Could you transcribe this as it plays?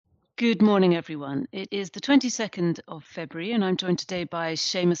Good morning, everyone. It is the 22nd of February, and I'm joined today by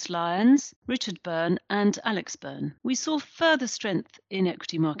Seamus Lyons, Richard Byrne, and Alex Byrne. We saw further strength in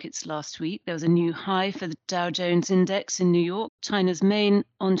equity markets last week. There was a new high for the Dow Jones Index in New York. China's main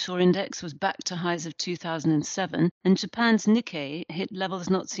onshore index was back to highs of 2007, and Japan's Nikkei hit levels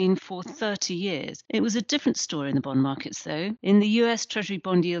not seen for 30 years. It was a different story in the bond markets, though. In the US, Treasury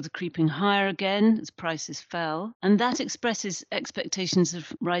bond yields are creeping higher again as prices fell, and that expresses expectations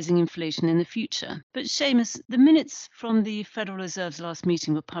of rising inflation in the future. But Seamus, the minutes from the Federal Reserve's last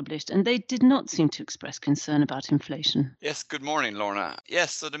meeting were published, and they did not seem to express concern about inflation. Yes, good morning, Lorna.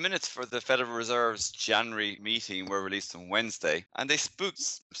 Yes, so the minutes for the Federal Reserve's January meeting were released on Wednesday, and they spooked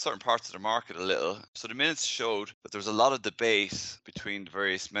certain parts of the market a little. So the minutes showed that there was a lot of debate between the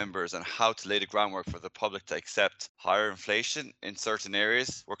various members on how to lay the groundwork for the public to accept higher inflation in certain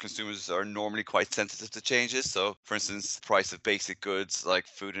areas where consumers are normally quite sensitive to changes. So, for instance, price of basic goods like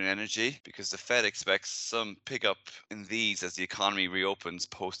food and energy, because the Fed expects some pickup in these as the economy reopens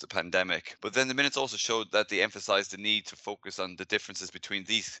post the pandemic. But then the minutes also showed that they emphasized the need to focus on the differences between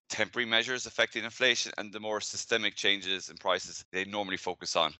these temporary measures affecting inflation and the more systemic changes in prices they normally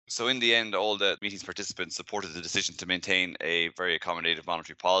focus on. So in the end, all the meeting's participants supported the decision to maintain a very accommodative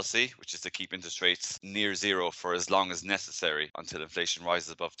monetary policy, which is to keep interest rates near zero for as long as necessary until inflation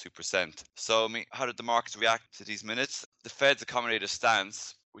rises above 2%. So, how did the markets react to these minutes? The Fed's accommodative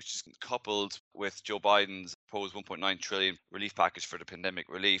stance, which is coupled with Joe Biden's proposed 1.9 trillion relief package for the pandemic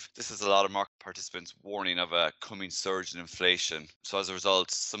relief. This has a lot of market participants warning of a coming surge in inflation. So as a result,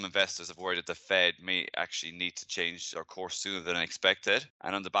 some investors have worried that the Fed may actually need to change their course sooner than expected.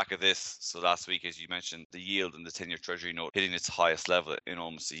 And on the back of this, so last week, as you mentioned, the yield in the 10-year Treasury note hitting its highest level in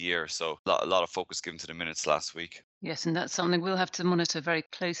almost a year. So a lot of focus given to the minutes last week. Yes, and that's something we'll have to monitor very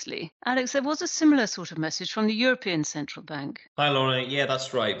closely. Alex, there was a similar sort of message from the European Central Bank. Hi, Laura. Yeah,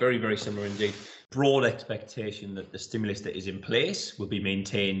 that's right. Very, very similar indeed. Broad expectation that the stimulus that is in place will be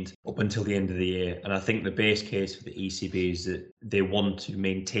maintained up until the end of the year. And I think the base case for the ECB is that they want to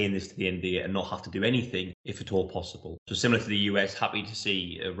maintain this to the end of the year and not have to do anything if at all possible. So similar to the US, happy to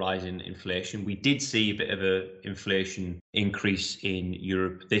see a rise in inflation. We did see a bit of an inflation increase in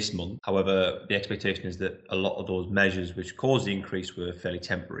Europe this month. However, the expectation is that a lot of those measures which caused the increase were fairly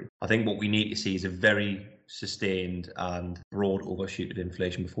temporary. I think what we need to see is a very sustained and broad overshoot of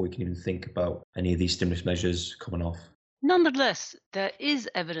inflation before we can even think about any of these stimulus measures coming off. Nonetheless, there is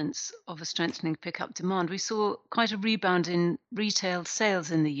evidence of a strengthening pickup demand. We saw quite a rebound in retail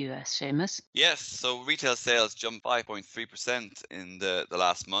sales in the US, Seamus. Yes, so retail sales jumped 5.3% in the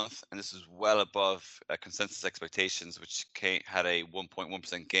last month, and this was well above consensus expectations, which had a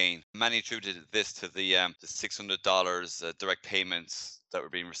 1.1% gain. Many attributed this to the $600 direct payments that were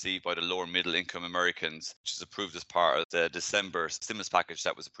being received by the lower middle income Americans, which is approved as part of the December stimulus package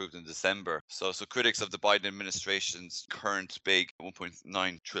that was approved in December. So critics of the Biden administration's current big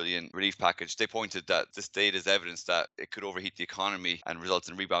 1.9 trillion relief package, they pointed that this data is evidence that it could overheat the economy and result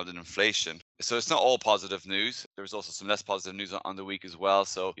in rebound in inflation. So it's not all positive news. There's also some less positive news on the week as well.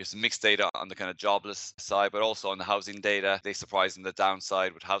 So you have some mixed data on the kind of jobless side, but also on the housing data. They surprised on the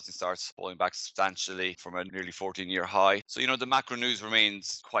downside with housing starts falling back substantially from a nearly 14-year high. So, the macro news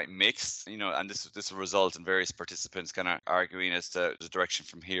remains quite mixed, and this will result in various participants kind of arguing as to the direction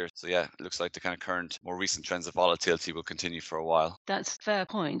from here. So yeah, it looks like the kind of current, more recent trends of volatility will continue for a while. That's a fair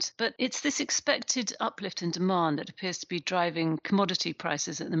point. But it's this expected uplift in demand that appears to be driving commodity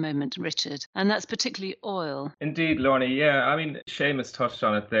prices at the moment, Richard. And that's particularly oil. Indeed, Lorna. Yeah, I mean, Seamus touched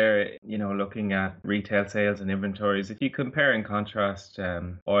on it there, looking at retail sales and inventories. If you compare and contrast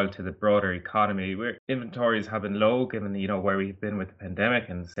oil to the broader economy, where inventories have been low given, where we've been with the pandemic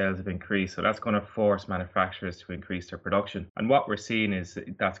and sales have increased. So that's going to force manufacturers to increase their production. And what we're seeing is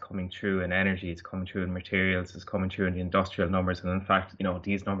that's coming through in energy, it's coming through in materials, it's coming through in the industrial numbers. And in fact,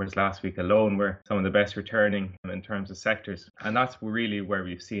 these numbers last week alone were some of the best returning in terms of sectors. And that's really where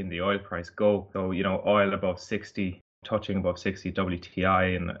we've seen the oil price go. So, oil above 60, touching above 60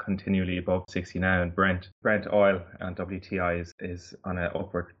 WTI and continually above 60 now, and Brent oil and WTI is on an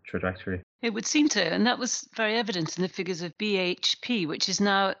upward trajectory. It would seem to, and that was very evident in the figures of BHP, which is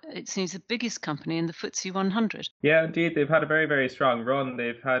now, it seems, the biggest company in the FTSE 100. Yeah, indeed. They've had a very, very strong run.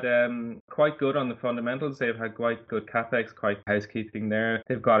 They've had quite good on the fundamentals. They've had quite good capex, quite housekeeping there.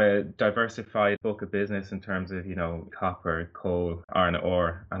 They've got a diversified book of business in terms of, copper, coal, iron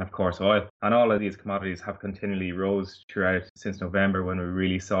ore, and of course oil. And all of these commodities have continually rose throughout since November when we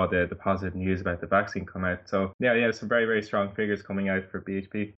really saw the positive news about the vaccine come out. So yeah, some very, very strong figures coming out for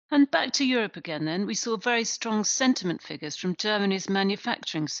BHP. And back to Europe again then, we saw very strong sentiment figures from Germany's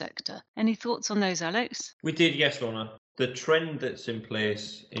manufacturing sector. Any thoughts on those, Alex? We did, yes, Lorna. The trend that's in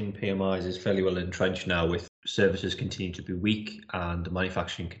place in PMIs is fairly well entrenched now, with services continue to be weak and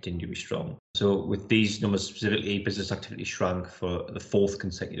manufacturing continue to be strong. So with these numbers specifically, business activity shrank for the fourth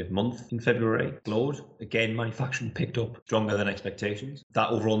consecutive month in February. Slowed. Again, manufacturing picked up stronger than expectations. That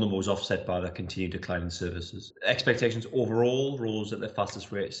overall number was offset by the continued decline in services. Expectations overall rose at the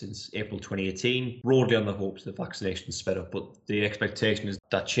fastest rate since April 2018, broadly on the hopes that vaccinations sped up, but the expectation is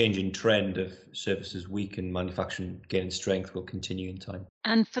that changing trend of services weak and manufacturing gaining strength will continue in time.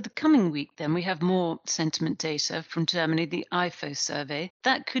 And for the coming week, then, we have more sentiment data from Germany, the IFO survey.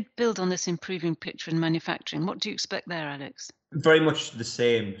 That could build on this improving picture in manufacturing. What do you expect there, Alex? Very much the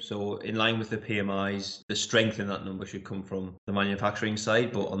same. So in line with the PMIs, the strength in that number should come from the manufacturing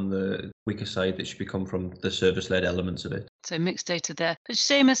side, but on the weaker side, it should come from the service-led elements of it. So mixed data there. But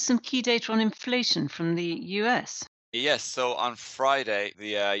Seamus, some key data on inflation from the US. Yes, so on Friday,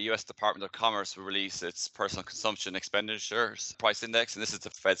 the US Department of Commerce will release its personal consumption expenditures price index, and this is the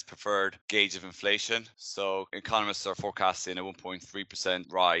Fed's preferred gauge of inflation. So economists are forecasting a 1.3%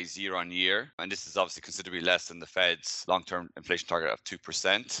 rise year on year, and this is obviously considerably less than the Fed's long-term inflation target of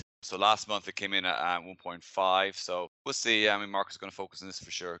 2%. So last month it came in at 1.5. So we'll see. I mean, market's going to focus on this for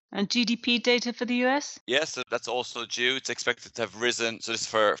sure. And GDP data for the US? Yes, so that's also due. It's expected to have risen. So this is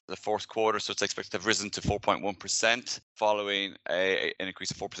for the fourth quarter. So it's expected to have risen to 4.1% following an increase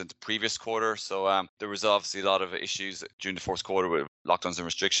of 4% the previous quarter. So there was obviously a lot of issues during the fourth quarter with lockdowns and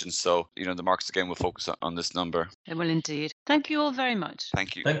restrictions. So, the markets again will focus on this number. They will indeed. Thank you all very much.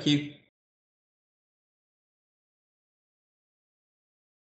 Thank you. Thank you.